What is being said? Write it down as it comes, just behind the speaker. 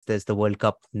There's the World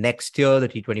Cup next year, the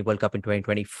T20 World Cup in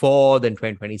 2024, then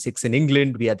 2026 in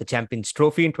England. We have the Champions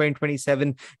Trophy in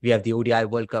 2027. We have the ODI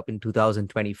World Cup in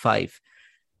 2025.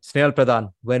 Snehal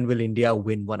Pradhan, when will India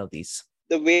win one of these?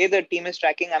 The way the team is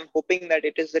tracking, I'm hoping that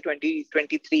it is the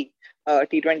 2023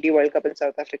 T20 World Cup in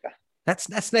South Africa.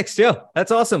 That's next year.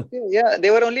 That's awesome. Yeah,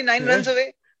 they were only 9 runs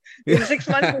away. In 6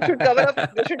 months, they should cover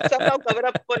up. They should somehow cover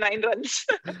up for 9 runs.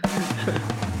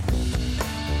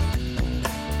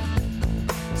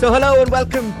 So hello and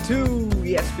welcome to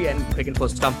ESPN Cricket for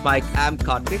Stump Mic. I'm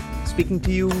Karthik, speaking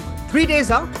to you 3 days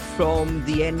out from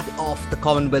the end of the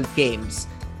Commonwealth Games.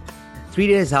 3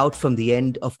 days out from the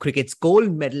end of cricket's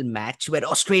gold medal match where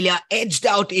Australia edged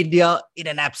out India in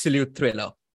an absolute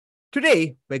thriller.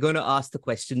 Today, we're going to ask the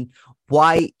question,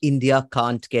 why India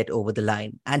can't get over the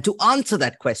line. And to answer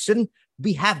that question,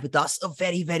 we have with us a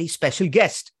very, very special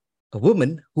guest. A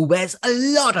woman who wears a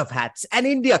lot of hats, an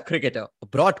India cricketer, a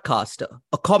broadcaster,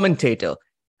 a commentator,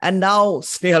 and now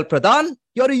Snehal Pradhan,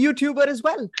 you're a YouTuber as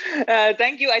well.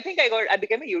 Thank you. I think I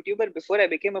became a YouTuber before I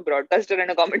became a broadcaster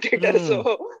and a commentator.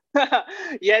 So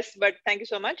yes, but thank you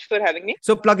so much for having me.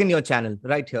 So plug in your channel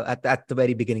right here at the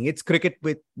very beginning. It's Cricket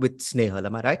with Snehal,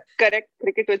 am I right? Correct.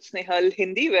 Cricket with Snehal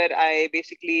Hindi, where I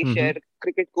basically share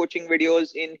cricket coaching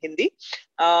videos in Hindi.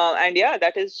 And yeah,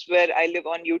 that is where I live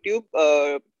on YouTube,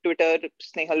 Twitter,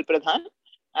 Snehal Pradhan.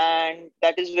 And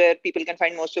that is where people can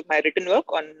find most of my written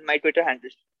work on my Twitter handle.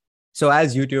 So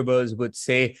as YouTubers would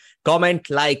say, comment,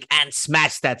 like, and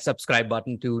smash that subscribe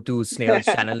button to Snehal's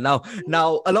channel.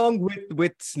 Now, along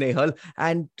with Snehal,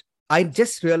 and I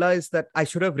just realized that I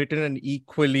should have written an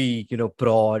equally,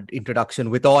 broad introduction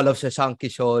with all of Shashank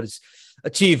Kishore's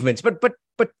achievements.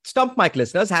 But Stump Mic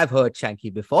listeners have heard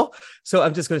Shanky before. So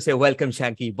I'm just going to say welcome,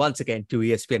 Shanky, once again to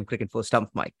ESPN Cricket for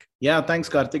Stump Mic. Yeah, thanks,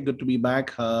 Karthik. Good to be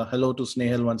back. Hello to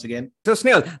Snehal once again. So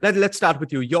Snehal, let's start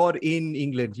with you. You're in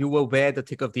England. You were where the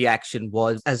thick of the action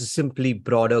was. As a simply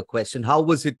broader question, how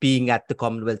was it being at the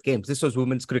Commonwealth Games? This was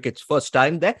women's cricket's first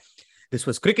time there. This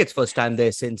was cricket's first time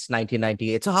there since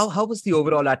 1998. So how was the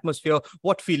overall atmosphere?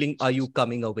 What feeling are you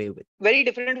coming away with? Very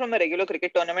different from a regular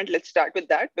cricket tournament. Let's start with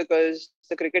that, because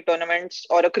the cricket tournaments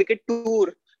or a cricket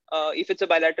tour, if it's a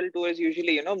bilateral tour, is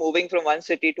usually, moving from one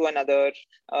city to another.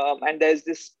 And there's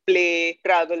this play,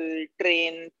 travel,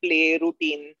 train, play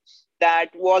routine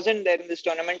that wasn't there in this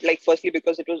tournament. Like, firstly,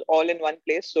 because it was all in one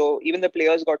place. So even the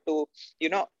players got to,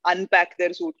 unpack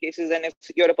their suitcases. And if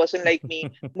you're a person like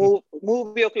me,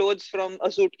 move your clothes from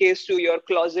a suitcase to your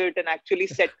closet and actually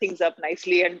set things up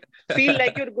nicely and feel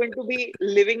like you're going to be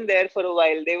living there for a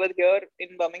while. They were here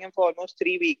in Birmingham for almost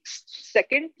 3 weeks.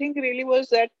 Second thing really was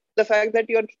that the fact that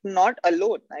you're not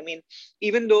alone. I mean,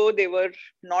 even though they were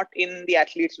not in the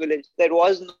athletes' village, there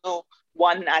was no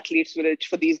one athletes village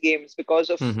for these games because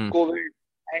of COVID,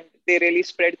 and they really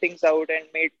spread things out and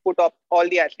put up all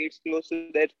the athletes close to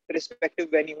their respective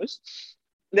venues.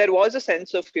 There was a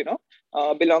sense of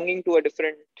belonging to a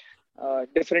different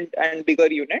and bigger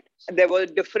unit. There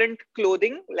was different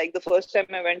clothing. Like the first time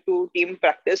I went to team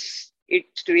practice, it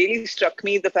really struck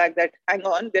me the fact that, hang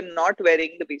on, they're not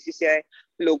wearing the BCCI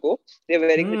logo. They're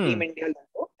wearing the Team India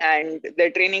logo, and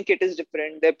their training kit is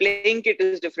different. Their playing kit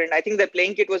is different. I think their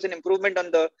playing kit was an improvement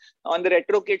on the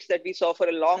retro kits that we saw for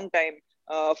a long time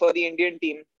for the Indian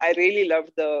team. I really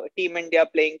loved the Team India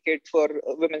playing kit for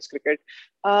women's cricket.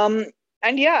 And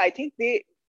yeah, I think they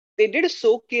did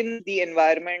soak in the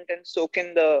environment and soak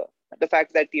in the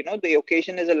fact that, the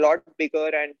occasion is a lot bigger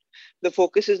and the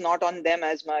focus is not on them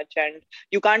as much. And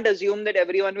you can't assume that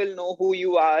everyone will know who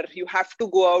you are. You have to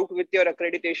go out with your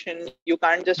accreditation. You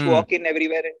can't just walk in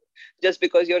everywhere and just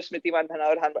because you're Smriti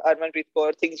Mandhana or Harmanpreet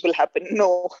Kaur, things will happen.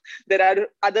 No, there are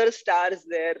other stars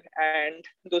there, and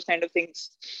those kind of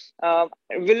things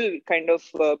will kind of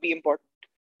be important.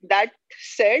 That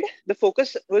said, the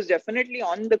focus was definitely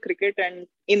on the cricket, and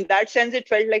in that sense, it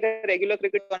felt like a regular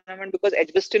cricket tournament because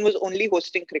Edgbaston was only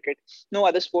hosting cricket. No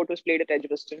other sport was played at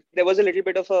Edgbaston. There was a little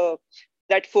bit of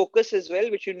that focus as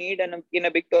well, which you need in a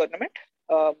big tournament.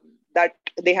 That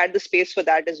they had the space for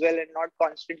that as well, and not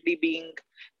constantly being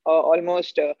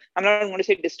almost. I'm not going to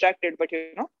say distracted, but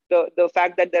the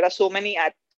fact that there are so many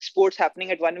sports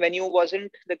happening at one venue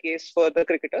wasn't the case for the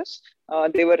cricketers.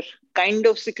 They were kind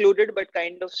of secluded, but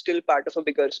kind of still part of a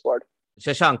bigger squad.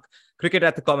 Shashank, cricket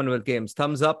at the Commonwealth Games,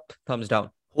 thumbs up, thumbs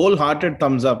down? Wholehearted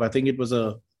thumbs up. I think it was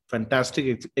a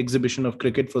fantastic exhibition of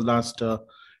cricket for the last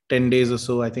 10 days or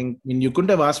so. I think you couldn't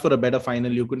have asked for a better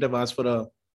final. You couldn't have asked for a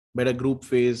better group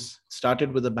phase.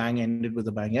 Started with a bang, ended with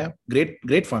a bang. Yeah,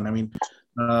 great fun. I mean,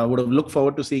 would have looked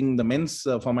forward to seeing the men's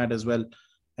format as well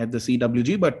at the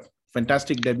CWG, but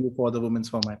fantastic debut for the women's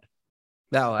format.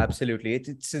 No, absolutely.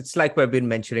 It's like we've been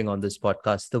mentioning on this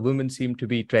podcast. The women seem to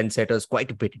be trendsetters quite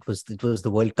a bit. It was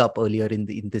the World Cup earlier in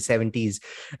the 70s,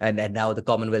 and now the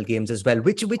Commonwealth Games as well,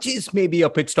 which is maybe a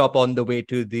pit stop on the way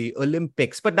to the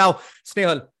Olympics. But now,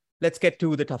 Snehal, let's get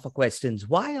to the tougher questions.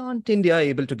 Why aren't India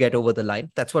able to get over the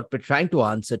line? That's what we're trying to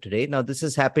answer today. Now, this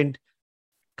has happened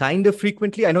kind of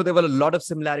frequently. I know there were a lot of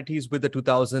similarities with the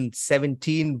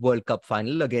 2017 World Cup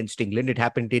final against England. It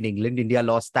happened in England. India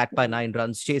lost that by 9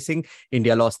 runs chasing.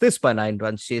 India lost this by 9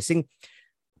 runs chasing.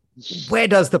 Where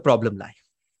does the problem lie?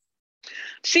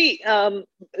 See,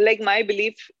 like my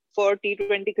belief for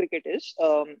T20 cricket is,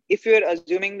 if you're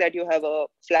assuming that you have a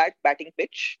flat batting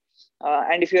pitch,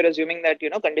 and if you're assuming that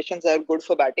conditions are good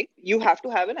for batting, you have to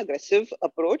have an aggressive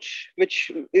approach,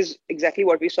 which is exactly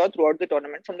what we saw throughout the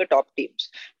tournament from the top teams.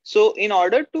 So in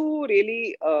order to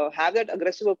really have that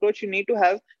aggressive approach, you need to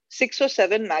have 6 or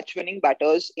 7 match-winning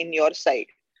batters in your side,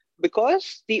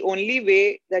 because the only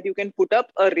way that you can put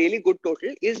up a really good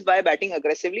total is by batting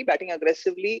aggressively. Batting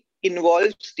aggressively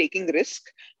involves taking risk,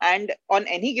 and on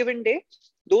any given day,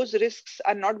 those risks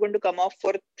are not going to come off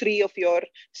for 3 of your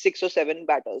 6 or 7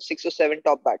 batters, 6 or 7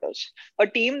 top batters. A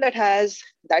team that has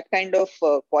that kind of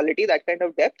quality, that kind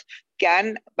of depth,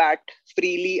 can bat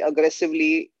freely,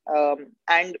 aggressively,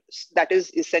 and that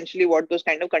is essentially what those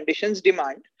kind of conditions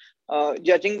demand.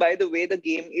 Judging by the way the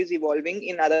game is evolving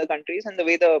in other countries and the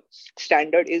way the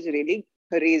standard is really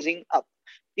raising up.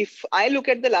 If I look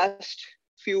at the last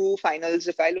few finals,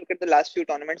 if I look at the last few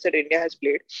tournaments that India has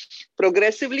played,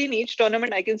 progressively in each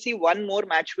tournament, I can see one more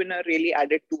match winner really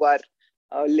added to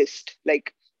our list.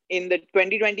 Like in the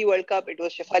 2020 World Cup, it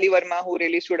was Shefali Verma who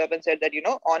really stood up and said that,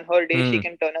 on her day, she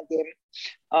can turn a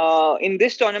game. In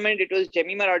this tournament, it was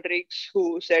Jemima Rodrigues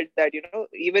who said that,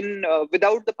 even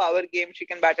without the power game, she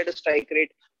can bat at a strike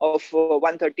rate of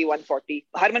 130, 140.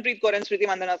 Harmanpreet Kaur and Smriti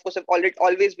Mandhana, of course, have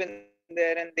always been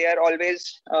there, and they are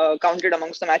always counted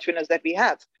amongst the match winners that we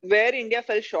have. Where India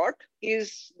fell short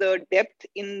is the depth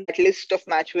in that list of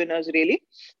match winners, really.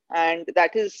 And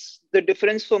that is the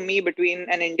difference for me between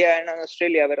an India and an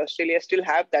Australia, where Australia still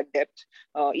have that depth.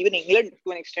 Even England,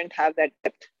 to an extent, have that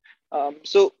depth.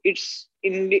 So it's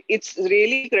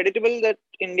really creditable that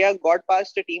India got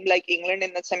past a team like England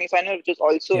in that semi-final, which is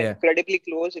also incredibly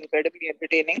close, incredibly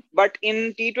entertaining. But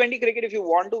in T20 cricket, if you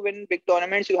want to win big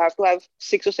tournaments, you have to have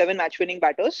 6 or 7 match-winning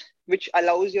batters, which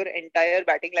allows your entire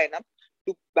batting lineup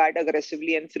to bat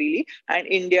aggressively and freely. And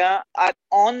India are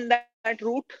on that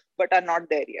route, but are not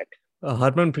there yet.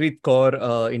 Harmanpreet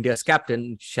Kaur, India's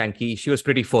captain, Shanky, she was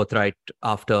pretty forthright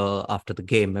after the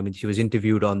game. I mean, she was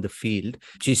interviewed on the field.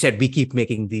 She said, we keep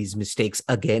making these mistakes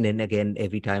again and again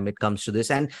every time it comes to this.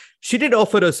 And she did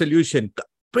offer a solution.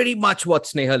 Pretty much what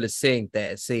Snehal is saying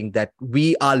there, saying that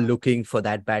we are looking for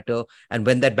that batter. And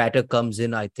when that batter comes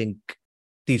in, I think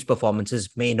these performances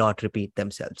may not repeat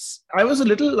themselves. I was a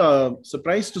little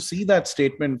surprised to see that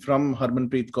statement from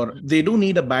Harmanpreet Kaur. They do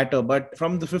need a batter, but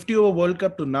from the 50-over World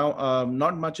Cup to now,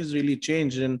 not much has really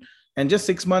changed. And just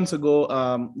 6 months ago,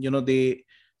 they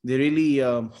really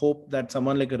hoped that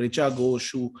someone like a Richa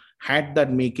Ghosh, who had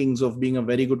that makings of being a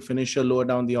very good finisher lower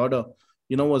down the order,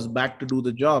 was back to do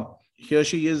the job. Here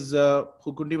she is,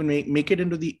 who couldn't even make it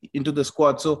into the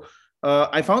squad. So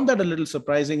I found that a little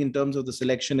surprising in terms of the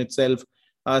selection itself.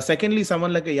 Secondly,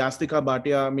 someone like a Yastika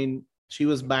Bhatia, I mean, she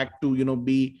was back to,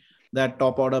 be that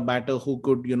top order batter who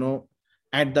could,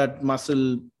 add that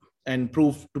muscle and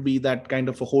prove to be that kind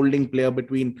of a holding player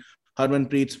between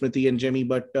Harmanpreet, Smriti and Jemmy.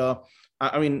 But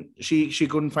I mean, she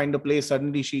couldn't find a place.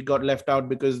 Suddenly she got left out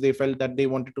because they felt that they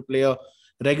wanted to play a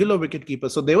regular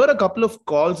wicketkeeper. So there were a couple of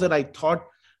calls that I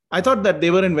thought that they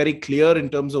weren't very clear in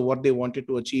terms of what they wanted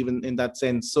to achieve in that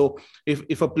sense. So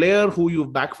if a player who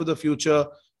you've backed for the future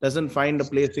doesn't find a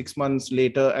place 6 months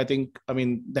later, I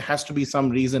mean, there has to be some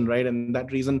reason, right? And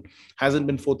that reason hasn't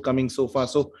been forthcoming so far.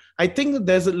 So I think that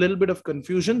there's a little bit of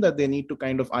confusion that they need to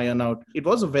kind of iron out. It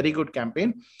was a very good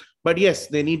campaign, but yes,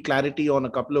 they need clarity on a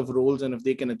couple of roles. And if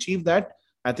they can achieve that,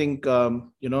 I think,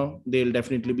 they'll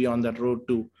definitely be on that road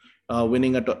to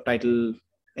winning a title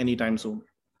anytime soon.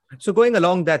 So going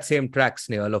along that same track,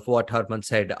 Snehal, of what Harman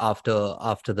said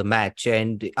after the match,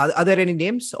 and are there any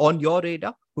names on your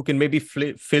radar who can maybe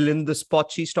fill in the spot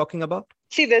she's talking about?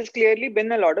 See, there's clearly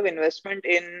been a lot of investment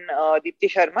in Deepti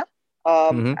Sharma.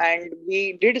 And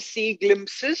we did see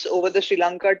glimpses over the Sri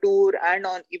Lanka tour and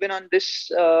even on this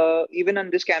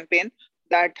campaign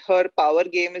that her power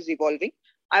game is evolving.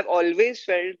 I've always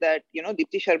felt that,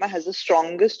 Deepti Sharma has the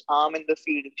strongest arm in the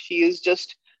field. She is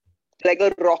just like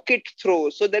a rocket throw.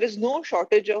 So there is no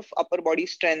shortage of upper body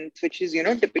strength, which is,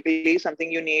 typically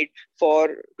something you need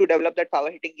to develop that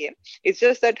power hitting game. It's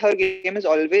just that her game has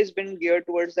always been geared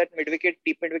towards that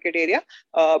deep mid wicket area.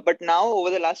 But now over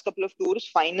the last couple of tours,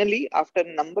 finally, after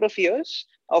a number of years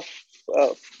of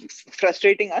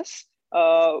frustrating us,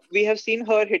 we have seen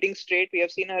her hitting straight. We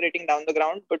have seen her hitting down the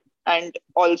ground, and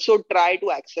also try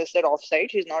to access that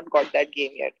offside. She's not got that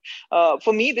game yet.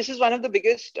 For me, this is one of the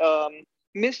biggest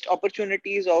missed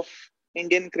opportunities of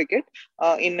Indian cricket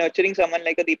in nurturing someone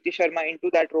like a Deepti Sharma into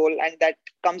that role. And that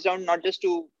comes down not just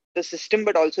to the system,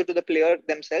 but also to the player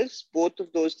themselves. Both of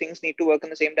those things need to work in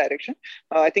the same direction.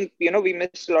 I think, we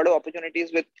missed a lot of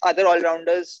opportunities with other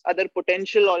all-rounders, other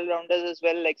potential all-rounders as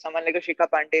well, like someone like a Shikha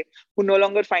Pandey, who no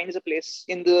longer finds a place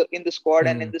in the squad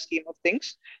and in the scheme of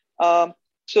things.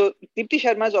 So Deepti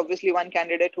Sharma is obviously one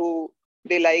candidate who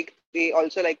they like. They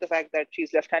also like the fact that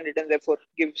she's left-handed and therefore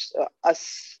gives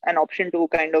us an option to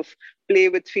kind of play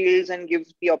with fields and give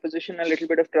the opposition a little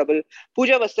bit of trouble.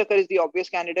 Pooja Vastakar is the obvious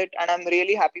candidate, and I'm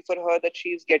really happy for her that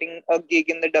she's getting a gig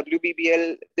in the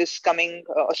WBBL this coming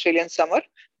Australian summer,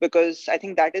 because I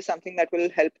think that is something that will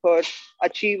help her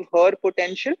achieve her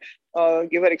potential,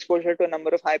 give her exposure to a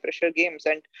number of high-pressure games.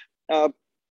 And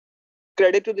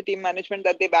credit to the team management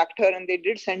that they backed her and they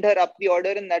did send her up the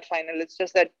order in that final. It's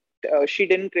just that she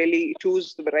didn't really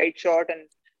choose the right shot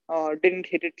and didn't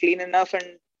hit it clean enough, and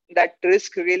that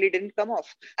risk really didn't come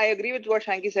off. I agree with what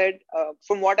Shanky said.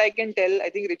 From what I can tell,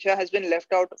 I think Richa has been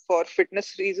left out for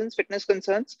fitness reasons, fitness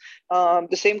concerns. The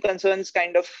same concerns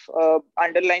kind of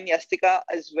underline Yastika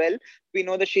as well. We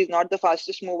know that she's not the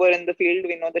fastest mover in the field.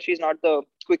 We know that she's not the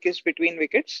quickest between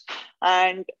wickets.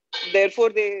 And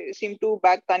therefore, they seem to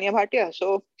back Tanya Bhatia.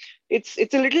 So it's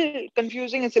a little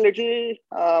confusing. It's a little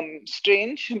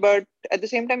strange. But at the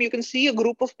same time, you can see a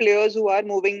group of players who are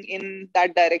moving in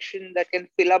that direction that can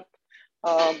fill up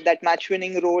that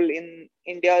match-winning role in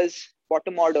India's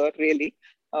bottom order, really.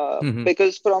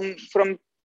 Because from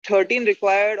 13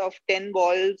 required of 10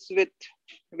 balls with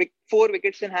 4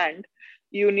 wickets in hand,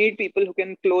 you need people who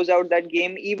can close out that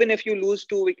game. Even if you lose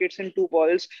 2 wickets in 2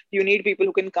 balls, you need people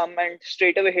who can come and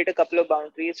straight away hit a couple of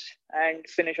boundaries and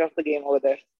finish off the game over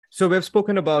there. So we've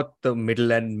spoken about the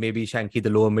middle and maybe Shanky, the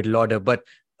lower middle order, but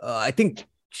I think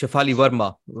Shafali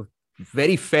Verma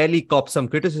very fairly copped some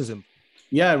criticism.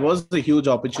 Yeah, it was a huge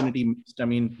opportunity. I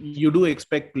mean, you do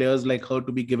expect players like her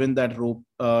to be given that rope,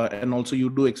 and also you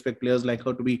do expect players like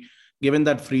her to be given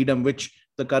that freedom, which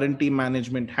the current team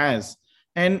management has.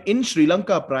 And in Sri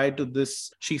Lanka, prior to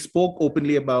this, she spoke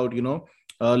openly about,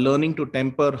 learning to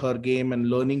temper her game and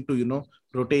learning to,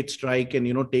 rotate strike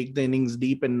and, take the innings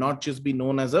deep and not just be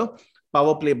known as a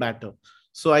power play batter.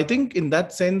 So I think in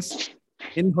that sense,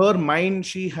 in her mind,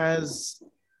 she has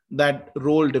that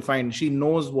role defined. She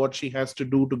knows what she has to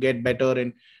do to get better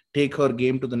and take her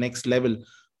game to the next level.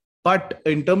 But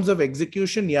in terms of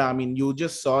execution, yeah, I mean, you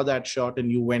just saw that shot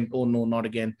and you went, oh no, not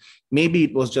again. Maybe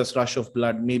it was just rush of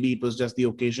blood. Maybe it was just the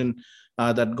occasion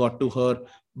that got to her.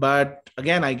 But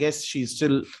again, I guess she's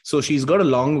got a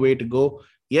long way to go.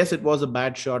 Yes, it was a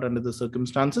bad shot under the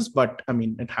circumstances, but I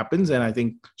mean, it happens. And I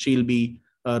think she'll be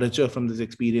richer from this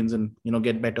experience and,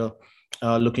 get better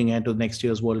looking into next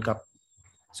year's World Cup.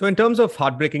 So in terms of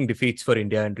heartbreaking defeats for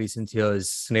India in recent years,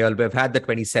 Snehal, we've had the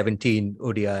 2017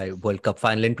 ODI World Cup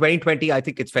final. In 2020, I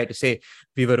think it's fair to say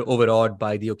we were overawed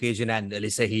by the occasion and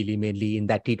Alyssa Healy mainly in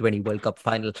that T20 World Cup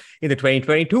final. In the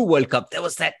 2022 World Cup, there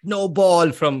was that no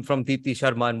ball from Deepti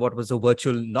Sharma and what was a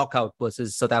virtual knockout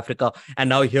versus South Africa. And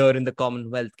now here in the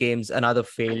Commonwealth Games, another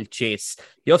failed chase.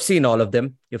 You've seen all of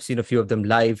them. You've seen a few of them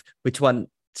live. Which one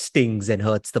stings and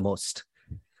hurts the most?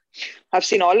 I've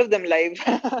seen all of them live.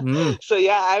 So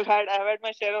yeah, I've had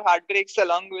my share of heartbreaks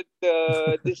along with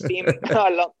this team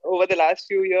over the last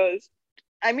few years.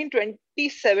 I mean,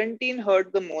 2017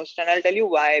 hurt the most, and I'll tell you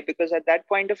why. Because at that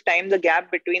point of time, the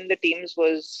gap between the teams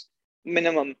was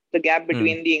minimum. The gap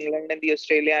between the England and the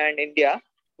Australia and India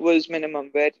was minimum.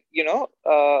 Where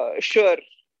sure,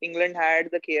 England had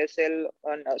the KSL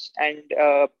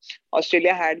and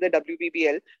Australia had the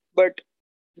WBBL, but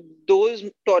those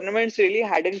tournaments really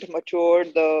hadn't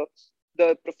matured.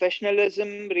 The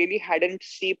professionalism really hadn't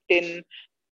seeped in.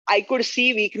 I could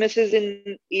see weaknesses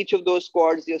in each of those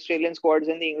squads, the Australian squads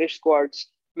and the English squads,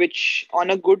 which on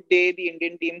a good day the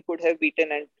Indian team could have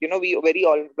beaten. And we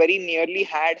very nearly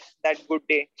had that good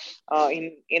day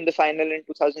in the final in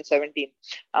 2017.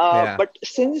 But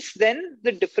since then,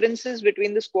 the differences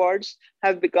between the squads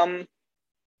have become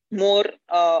more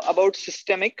about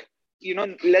systemic.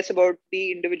 Less about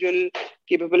the individual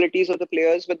capabilities of the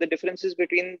players, but the differences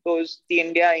between the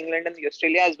India, England, and the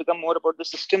Australia has become more about the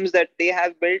systems that they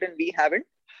have built and we haven't.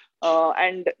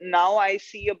 And now I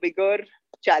see a bigger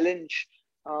challenge,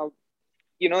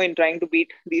 in trying to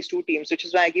beat these two teams, which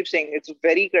is why I keep saying it's a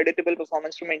very creditable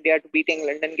performance from India to beat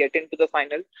England and get into the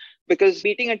final. Because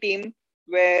beating a team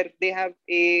where they have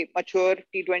a mature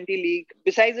T20 league,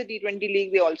 besides the T20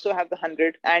 league, they also have the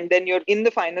 100. And then you're in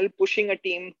the final pushing a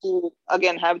team who,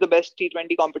 again, have the best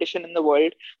T20 competition in the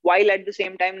world, while at the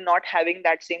same time not having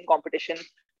that same competition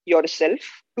yourself.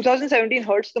 2017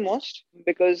 hurts the most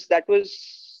because that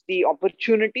was the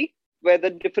opportunity where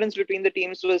the difference between the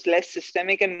teams was less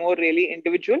systemic and more really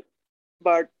individual.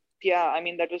 But yeah, I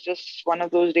mean, that was just one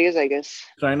of those days, I guess.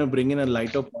 Trying to bring in a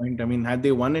lighter point. I mean, had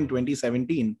they won in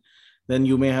 2017, then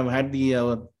you may have had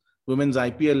the women's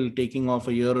IPL taking off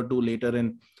a year or two later,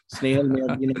 and Snehal may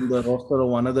have been in the roster of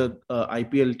one of the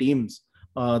IPL teams,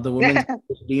 the women's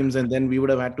teams, and then we would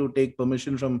have had to take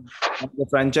permission from the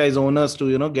franchise owners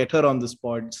to get her on the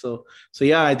spot. So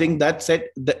yeah, I think that set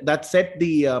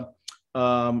the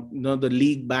the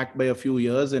league back by a few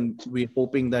years, and we're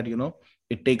hoping that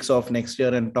it takes off next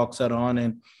year and talks are on,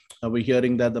 and we're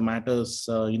hearing that the matters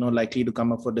likely to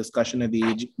come up for discussion at the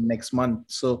AG next month.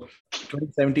 So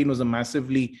 2017 was a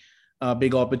massively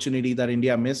big opportunity that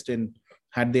India missed, and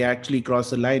had they actually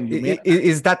crossed the line,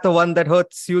 is that the one that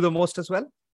hurts you the most as well,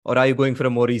 or are you going for a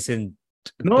more recent?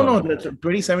 No, the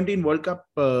 2017 World Cup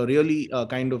really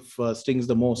kind of stings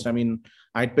the most. I mean,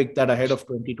 I'd pick that ahead of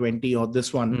 2020 or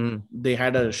this one. They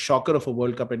had a shocker of a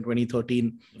World Cup in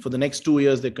 2013. For the next 2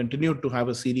 years, they continued to have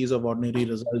a series of ordinary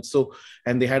results.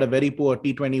 And they had a very poor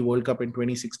T20 World Cup in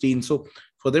 2016. So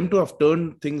for them to have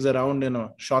turned things around in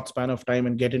a short span of time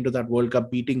and get into that World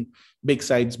Cup, beating big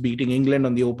sides, beating England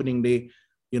on the opening day,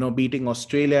 beating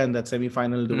Australia in that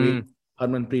semi-final, the way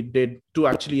Harmanpreet did, to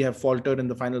actually have faltered in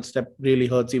the final step really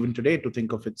hurts even today to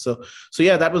think of it. So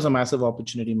yeah, that was a massive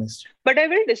opportunity missed. But I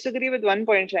will disagree with one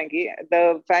point, Shanky.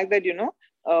 The fact that,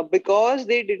 because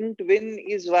they didn't win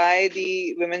is why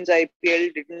the women's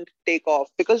IPL didn't take off.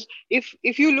 Because if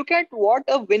you look at what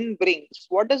a win brings,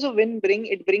 what does a win bring?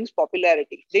 It brings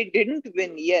popularity. They didn't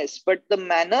win, yes, but the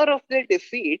manner of their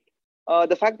defeat,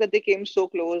 the fact that they came so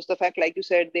close, the fact, like you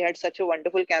said, they had such a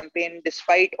wonderful campaign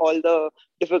despite all the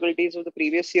difficulties of the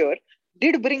previous year,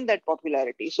 did bring that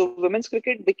popularity. So women's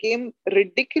cricket became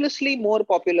ridiculously more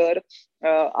popular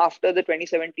after the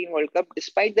 2017 World Cup,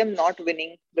 despite them not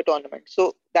winning the tournament.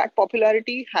 So that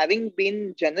popularity having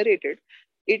been generated,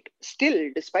 it still,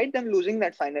 despite them losing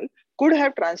that final, should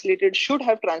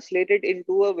have translated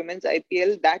into a women's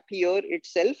IPL that year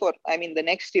itself, or the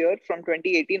next year from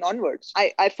 2018 onwards.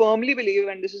 I firmly believe,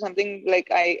 and this is something like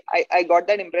I got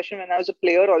that impression when I was a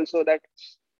player also, that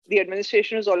the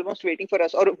administration is almost waiting for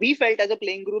us, or we felt as a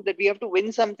playing group that we have to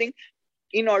win something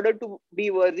in order to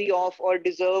be worthy of or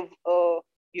deserve,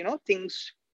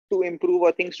 things to improve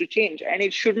or things to change. And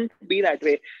it shouldn't be that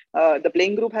way. The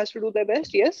playing group has to do their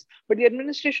best, yes, but the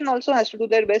administration also has to do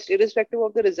their best irrespective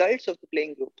of the results of the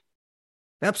playing group.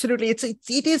 Absolutely. It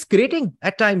is grating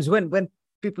at times when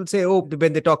people say,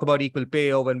 when they talk about equal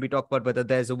pay, or when we talk about whether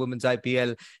there's a women's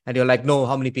IPL, and you're like, no,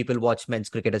 how many people watch men's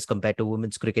cricket as compared to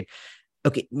women's cricket?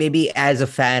 Okay, maybe as a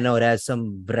fan or as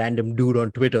some random dude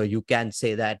on Twitter, you can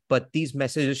say that, but these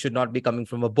messages should not be coming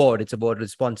from a board. It's a board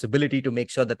responsibility to make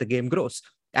sure that the game grows.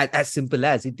 As simple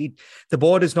as it. The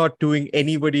board is not doing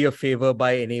anybody a favor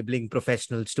by enabling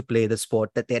professionals to play the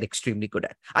sport that they're extremely good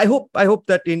at. I hope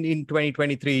that in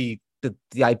 2023, the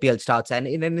IPL starts and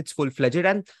it's full-fledged,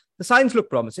 and the signs look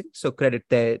promising. So credit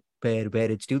there where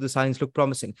it's due. The signs look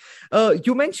promising.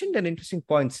 You mentioned an interesting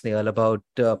point, Snehal, about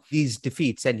these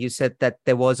defeats, and you said that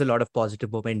there was a lot of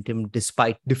positive momentum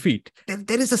despite defeat.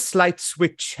 There is a slight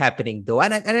switch happening, though,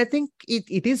 and I think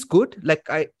it is good. Like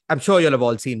I'm sure you'll have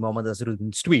all seen Mohammad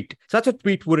Azharuddin's tweet. Such a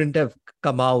tweet wouldn't have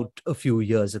come out a few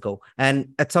years ago, and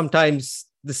at sometimes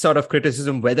this sort of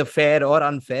criticism, whether fair or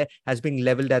unfair, has been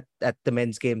leveled at the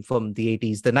men's game from the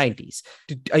 80s, the 90s.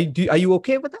 Are you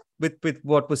okay with that? With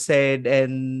what was said,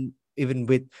 and even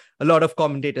with a lot of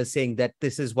commentators saying that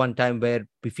this is one time where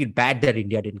we feel bad that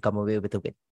India didn't come away with a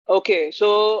win? Okay,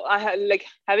 so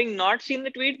having not seen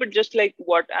the tweet, but just like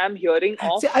what I'm hearing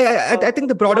of. See, I think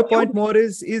the broader point more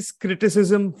is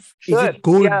criticism. Sure, is it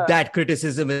good that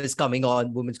criticism is coming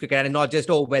on women's cricket and not just,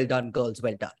 oh, well done, girls,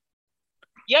 well done?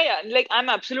 Yeah. Like I'm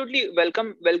absolutely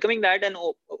welcoming that and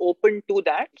open to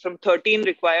that. From 13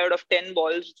 required of 10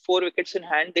 balls, 4 wickets in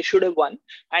hand, they should have won.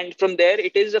 And from there,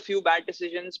 it is a few bad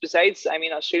decisions. Besides,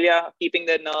 Australia keeping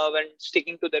their nerve and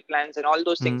sticking to their plans and all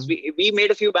those things. We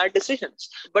made a few bad decisions.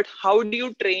 But how do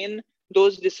you train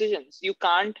those decisions? You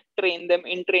can't train them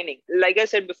in training. Like I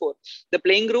said before, the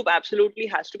playing group absolutely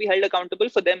has to be held accountable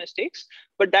for their mistakes,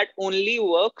 but that only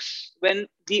works when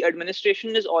the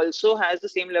administration is also has the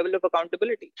same level of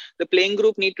accountability. The playing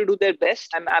group need to do their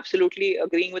best. I'm absolutely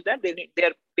agreeing with that. They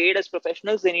are paid as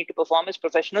professionals. They need to perform as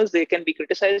professionals. They can be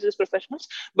criticized as professionals.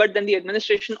 But then the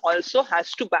administration also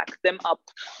has to back them up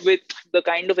with the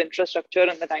kind of infrastructure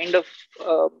and the kind of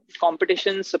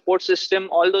competition support system,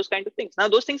 all those kind of things. Now,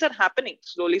 those things are happening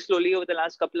slowly over the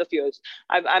last couple of years.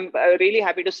 I'm really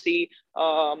happy to see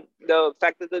the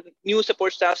fact that the new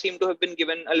support staff seem to have been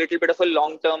given a little bit of a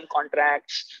long-term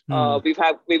contracts.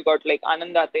 We've got like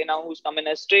Anand Ate now, who's come in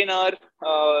as trainer.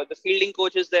 The fielding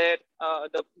coach is there.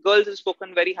 The girls have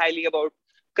spoken very highly about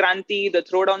Kranti, the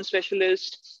throwdown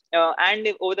specialist. And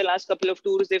over the last couple of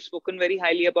tours, they've spoken very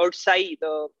highly about Sai,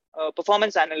 the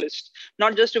performance analyst,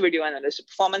 not just a video analyst, a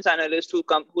performance analyst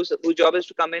whose job is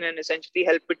to come in and essentially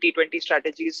help with T20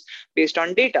 strategies based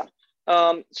on data.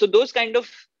 So those kind of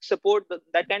support,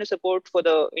 that kind of support for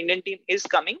the Indian team is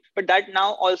coming, but that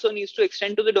now also needs to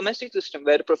extend to the domestic system,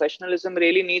 where professionalism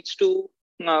really needs to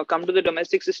come to the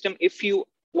domestic system if you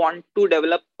want to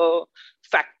develop a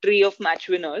factory of match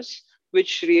winners,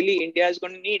 which really India is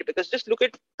going to need. Because just look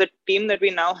at the team that we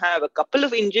now have, a couple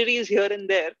of injuries here and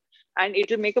there, and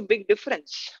it will make a big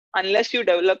difference unless you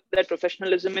develop that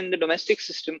professionalism in the domestic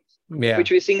system, which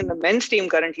we're seeing in the men's team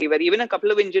currently, where even a couple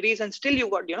of injuries and still you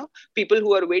got, people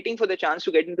who are waiting for the chance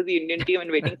to get into the Indian team and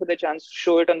waiting for the chance to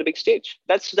show it on the big stage.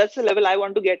 That's the level I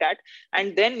want to get at.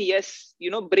 And then, yes,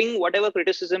 bring whatever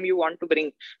criticism you want to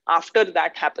bring. After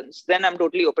that happens, then I'm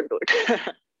totally open to it.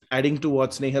 Adding to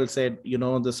what Snehal said,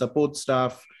 the support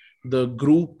staff, the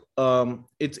group,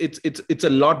 it's a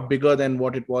lot bigger than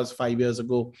what it was 5 years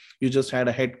ago. You just had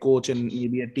a head coach and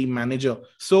maybe a team manager.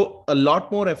 So a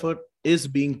lot more effort is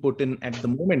being put in at the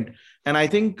moment. And I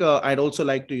think I'd also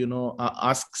like to,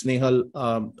 ask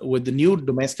Snehal, with the new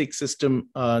domestic system,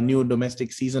 new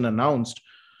domestic season announced,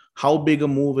 how big a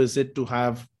move is it to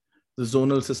have the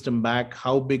zonal system back?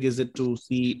 How big is it to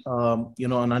see,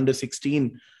 an under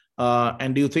 16?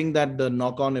 And do you think that the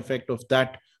knock-on effect of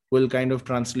that will kind of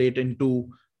translate into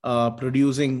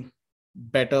producing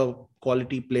better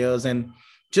quality players and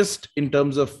just in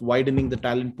terms of widening the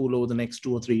talent pool over the next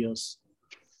 2 or 3 years?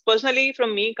 Personally,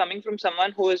 from me, coming from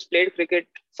someone who has played cricket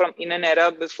in an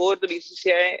era before the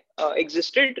BCCI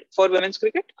existed for women's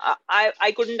cricket,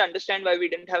 I couldn't understand why we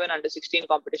didn't have an under-16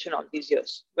 competition all these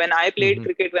years. When I played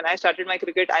cricket, when I started my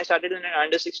cricket, I started in an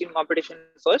under-16 competition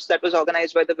first. That was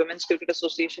organized by the Women's Cricket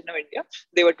Association of India.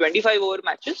 They were 25-over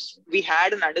matches. We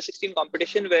had an under-16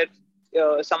 competition where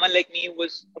someone like me who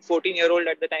was a 14-year-old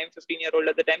at the time, 15-year-old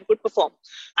at the time could perform.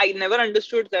 I never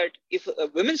understood that if a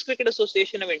Women's Cricket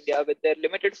Association of India with their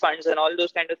limited funds and all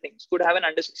those kind of things could have an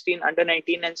under 16, under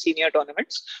 19 and senior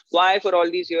tournaments, why for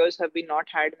all these years have we not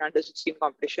had an under 16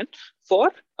 competition for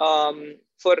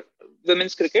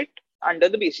women's cricket under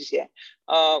the BCCI?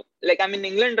 I'm in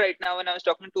England right now, and I was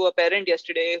talking to a parent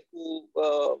yesterday who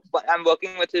I'm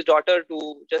working with his daughter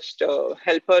to just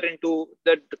help her into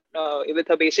with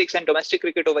her basics and domestic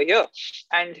cricket over here.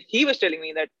 And he was telling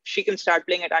me that she can start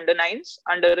playing at under 9s,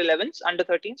 under 11s, under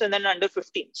 13s, and then under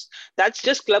 15s. That's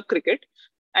just club cricket.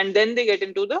 And then they get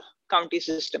into the county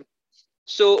system.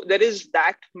 So there is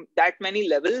that many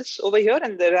levels over here,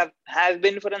 and there have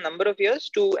been for a number of years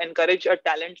to encourage a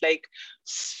talent like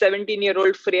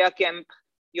 17-year-old Freya Kemp,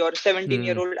 your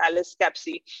 17-year-old Alice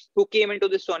Capsey, who came into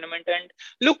this tournament and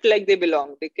looked like they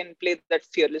belong. They can play that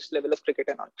fearless level of cricket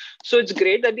and all. So it's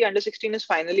great that the under 16 is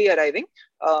finally arriving.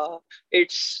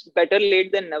 It's better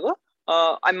late than never.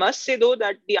 I must say though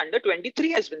that the under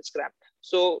 23 has been scrapped.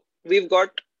 So we've got,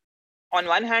 on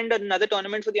one hand, another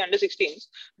tournament for the under 16s,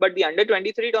 but the under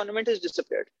 23 tournament has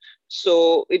disappeared.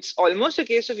 So it's almost a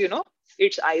case of,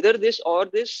 it's either this or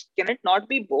this. Can it not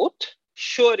be both?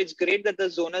 Sure, it's great that the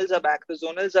zonals are back. The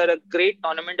zonals are a great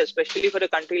tournament, especially for a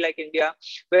country like India,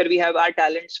 where we have our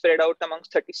talent spread out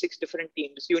amongst 36 different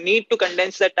teams. You need to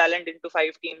condense that talent into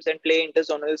 5 teams and play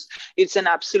inter-zonals. It's an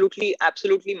absolutely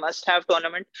must-have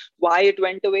tournament. Why it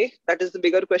went away? That is the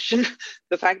bigger question.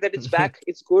 The fact that it's back,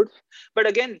 it's good. But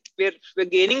again, we're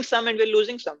gaining some and we're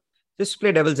losing some. Just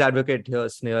play devil's advocate here,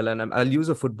 Snehal, and I'll use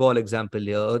a football example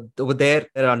here. Over there,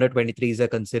 under 23s are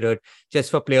considered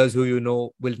just for players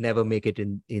who will never make it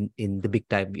in the big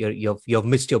time. You've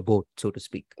missed your boat, so to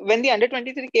speak. When the under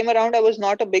 23 came around, I was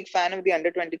not a big fan of the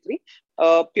under 23,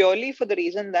 purely for the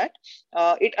reason that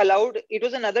it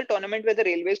was another tournament where the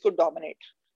Railways could dominate.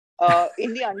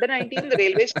 In the under 19, the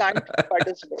Railways can't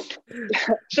participate.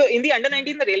 So in the under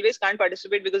 19, the Railways can't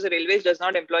participate because the Railways does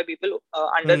not employ people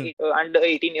under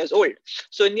 18 years old.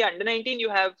 So in the under 19, you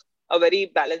have a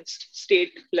very balanced state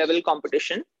level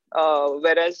competition.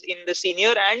 Whereas in the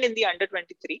senior and in the under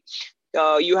 23,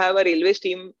 you have a Railways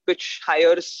team which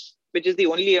hires which is the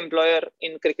only employer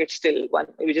in cricket still,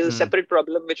 which is a separate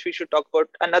problem, which we should talk about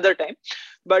another time.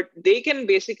 But they can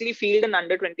basically field an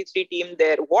under 23 team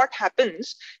there. What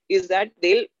happens is that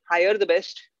they'll hire the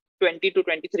best 20 to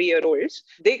 23-year-olds.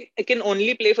 They can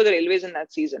only play for the Railways in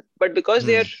that season. But because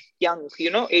they're young,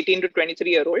 18 to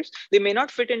 23-year-olds, they may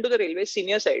not fit into the Railways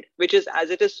senior side, which is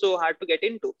as it is so hard to get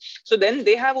into. So then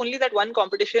they have only that one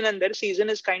competition and their season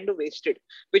is kind of wasted,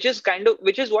 which is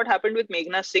what happened with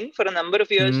Meghna Singh. For a number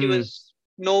of years, she was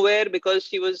nowhere because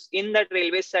she was in that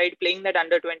Railway side playing that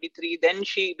under 23. Then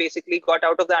she basically got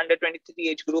out of the under 23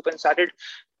 age group and started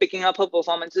picking up her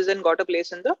performances and got a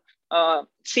place in the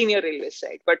senior Railway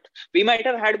side. But we might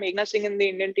have had Meghna Singh in the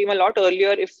Indian team a lot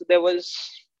earlier if there was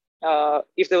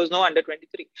no under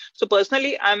 23. So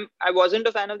personally, I wasn't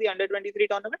a fan of the under 23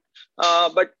 tournament,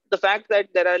 but the fact that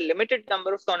there are limited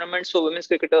number of tournaments for women's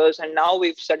cricketers, and now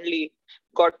we've suddenly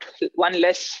got one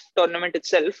less tournament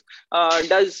itself,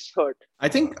 does hurt. I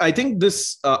think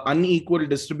this unequal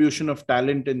distribution of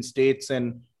talent in states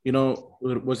and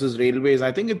versus Railways,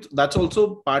 I think that's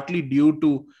also partly due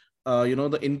to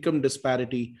the income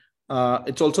disparity.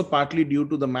 It's also partly due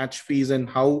to the match fees and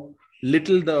how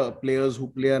little the players who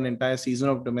play an entire season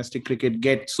of domestic cricket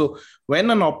get. So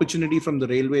when an opportunity from the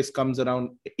Railways comes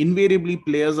around, invariably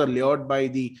players are lured by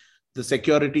the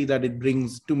security that it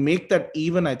brings. To make that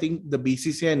even, I think the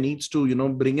BCCI needs to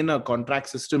bring in a contract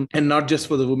system, and not just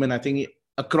for the women. I think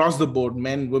across the board,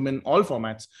 men, women, all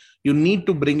formats, you need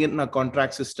to bring in a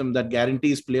contract system that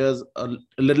guarantees players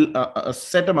a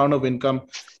set amount of income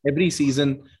every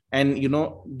season, and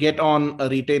get on a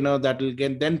retainer that will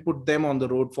then put them on the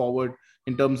road forward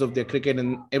in terms of their cricket,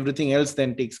 and everything else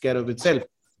then takes care of itself.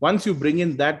 Once you bring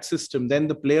in that system, then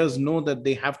the players know that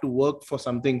they have to work for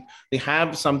something. They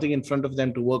have something in front of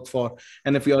them to work for.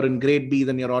 And if you're in grade B,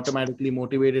 then you're automatically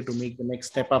motivated to make the next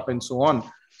step up and so on.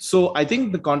 So I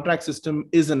think the contract system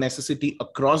is a necessity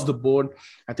across the board.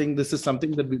 I think this is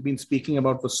something that we've been speaking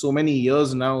about for so many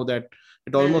years now that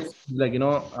it almost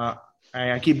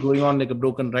I keep going on like a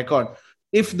broken record.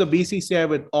 If the BCCI,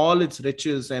 with all its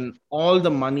riches and all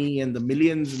the money and the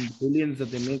millions and billions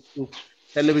that they make through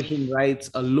television rights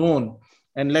alone,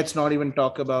 and let's not even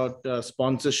talk about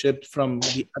sponsorship from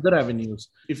the other avenues.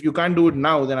 If you can't do it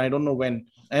now, then I don't know when.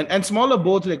 And smaller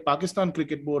boards like Pakistan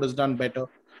Cricket Board has done better.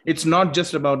 It's not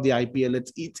just about the IPL.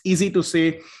 It's easy to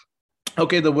say,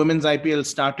 okay, the women's IPL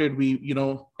started.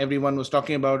 Everyone was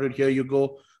talking about it. Here you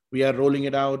go. We are rolling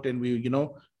it out, and we,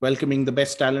 welcoming the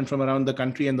best talent from around the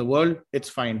country and the world. It's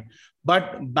fine.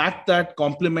 But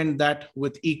complement that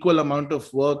with equal amount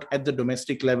of work at the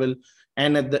domestic level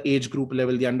and at the age group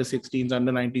level, the under 16s,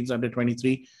 under 19s, under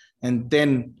 23. And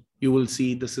then you will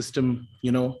see the system,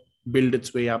 build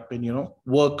its way up and,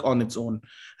 work on its own.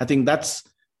 I think that's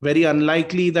very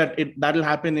unlikely that'll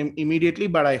happen immediately,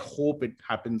 but I hope it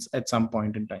happens at some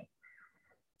point in time.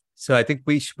 So I think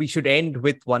we should end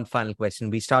with one final question.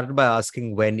 We started by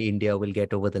asking when India will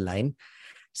get over the line.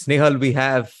 Snehal, we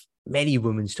have many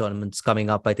women's tournaments coming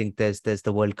up. I think there's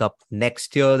the World Cup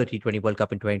next year, the T20 World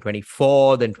Cup in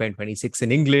 2024, then 2026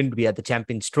 in England. We have the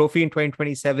Champions Trophy in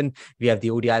 2027. We have the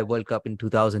ODI World Cup in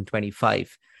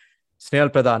 2025. Snehal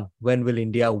Pradhan, when will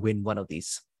India win one of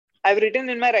these? I've written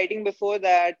in my writing before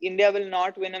that India will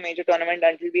not win a major tournament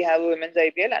until we have a women's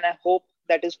IPL, and I hope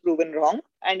that is proven wrong.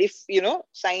 And if,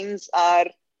 signs are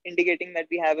indicating that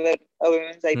we have a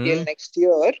women's IPL next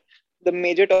year, the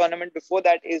major tournament before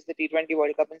that is the T20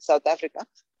 World Cup in South Africa.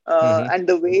 And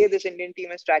the way this Indian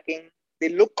team is tracking, they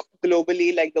look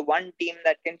globally like the one team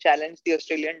that can challenge the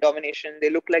Australian domination. They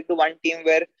look like the one team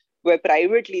where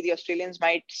privately the Australians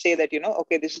might say that,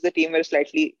 okay, this is the team we're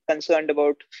slightly concerned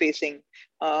about facing.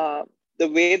 The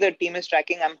way the team is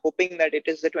tracking, I'm hoping that it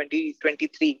is the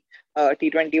 2023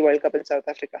 T20 World Cup in South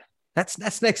Africa.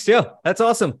 That's next year. That's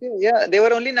awesome. Yeah, they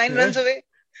were only 9 runs away.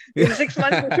 In 6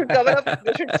 months, they should cover up.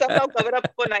 They should somehow cover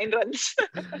up for 9 runs.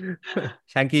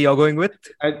 Shanky, you're going with?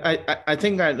 I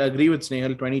think I agree with Snehal.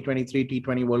 2023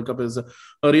 T20 World Cup is a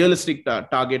realistic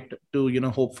target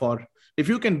to hope for. If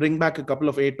you can bring back a couple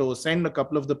of A tours, send a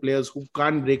couple of the players who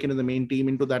can't break into the main team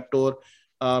into that tour,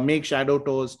 make shadow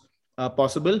tours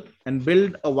possible, and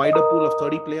build a wider pool of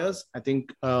 30 players, I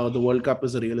think the World Cup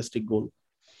is a realistic goal.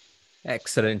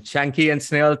 Excellent. Shanky and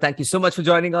Snehal, thank you so much for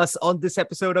joining us on this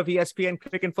episode of ESPN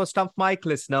Cricket for Stump Mike.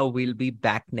 Listener, we'll be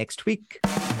back next week.